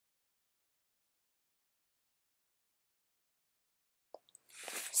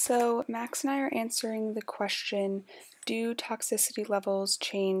So Max and I are answering the question, do toxicity levels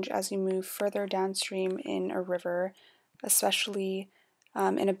change as you move further downstream in a river, especially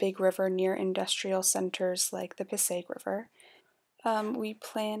in a big river near industrial centers like the Passaic River? We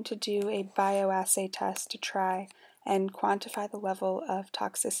plan to do a bioassay test to try and quantify the level of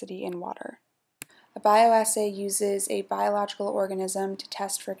toxicity in water. A bioassay uses a biological organism to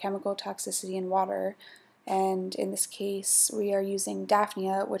test for chemical toxicity in water, and in this case we are using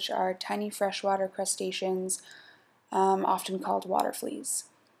Daphnia, which are tiny freshwater crustaceans, often called water fleas.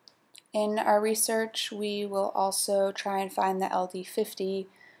 In our research we will also try and find the LD50,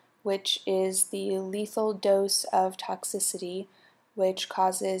 which is the lethal dose of toxicity which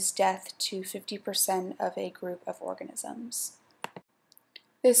causes death to 50% of a group of organisms.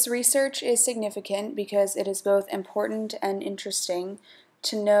 This research is significant because it is both important and interesting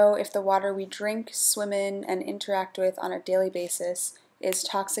to know if the water we drink, swim in, and interact with on a daily basis is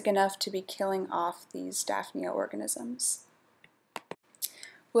toxic enough to be killing off these Daphnia organisms.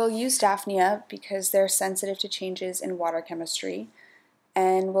 We'll use Daphnia because they're sensitive to changes in water chemistry,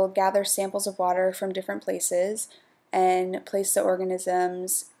 and we'll gather samples of water from different places and place the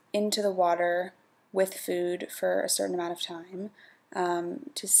organisms into the water with food for a certain amount of time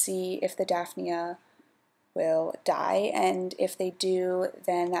to see if the Daphnia will die, and if they do,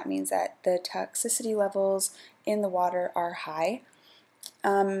 then that means that the toxicity levels in the water are high.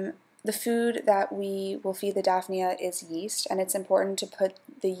 The food that we will feed the Daphnia is yeast, and it's important to put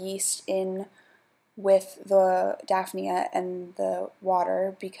the yeast in with the Daphnia and the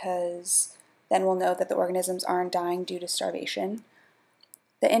water because then we'll know that the organisms aren't dying due to starvation.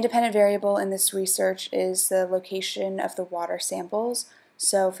 The independent variable in this research is the location of the water samples.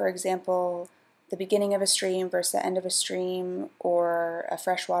 So for example, the beginning of a stream versus the end of a stream or a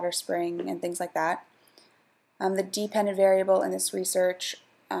freshwater spring and things like that. The dependent variable in this research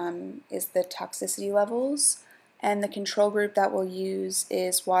is the toxicity levels, and the control group that we'll use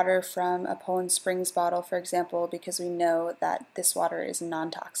is water from a Poland Springs bottle, for example, because we know that this water is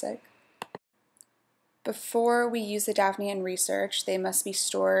non-toxic. Before we use the Daphnia in research, they must be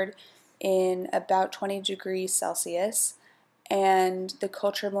stored in about 20 degrees Celsius, and the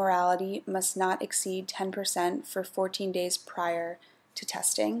culture mortality must not exceed 10% for 14 days prior to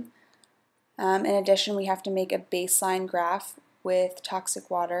testing. In addition, we have to make a baseline graph with toxic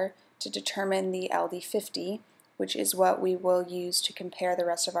water to determine the LD50, which is what we will use to compare the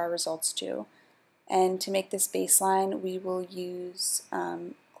rest of our results to. And to make this baseline, we will use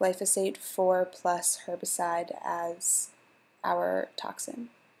glyphosate 4 plus herbicide as our toxin.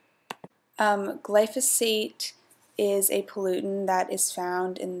 Glyphosate is a pollutant that is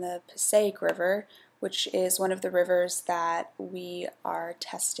found in the Passaic River, which is one of the rivers that we are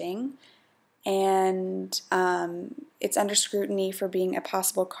testing, and it's under scrutiny for being a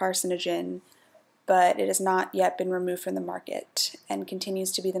possible carcinogen, but it has not yet been removed from the market and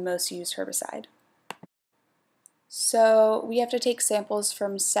continues to be the most used herbicide. So we have to take samples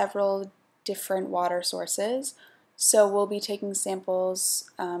from several different water sources. So we'll be taking samples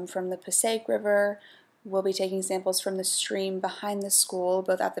from the Passaic River, we'll be taking samples from the stream behind the school,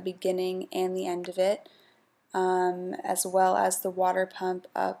 both at the beginning and the end of it, as well as the water pump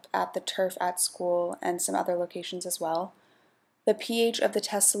up at the turf at school and some other locations as well. The pH of the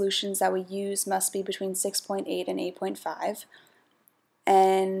test solutions that we use must be between 6.8 and 8.5.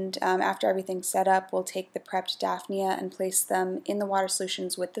 And after everything's set up, we'll take the prepped Daphnia and place them in the water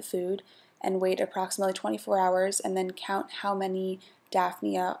solutions with the food and wait approximately 24 hours and then count how many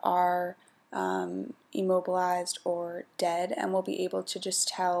Daphnia are immobilized or dead, and we'll be able to just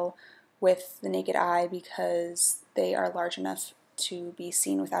tell with the naked eye because they are large enough to be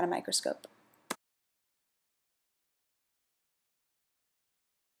seen without a microscope.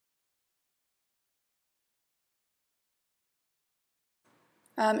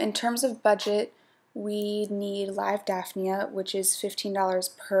 In terms of budget, we need live Daphnia, which is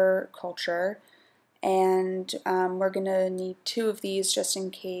 $15 per culture, and we're going to need 2 of these just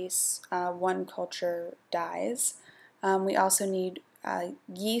in case one culture dies. We also need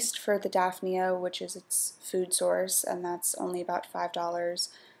yeast for the Daphnia, which is its food source, and that's only about $5.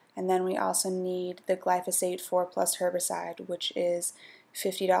 And then we also need the glyphosate 4 plus herbicide, which is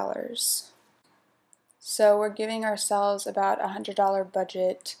 $50. So we're giving ourselves about a $100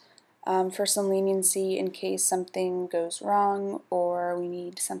 budget for some leniency in case something goes wrong or we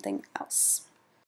need something else.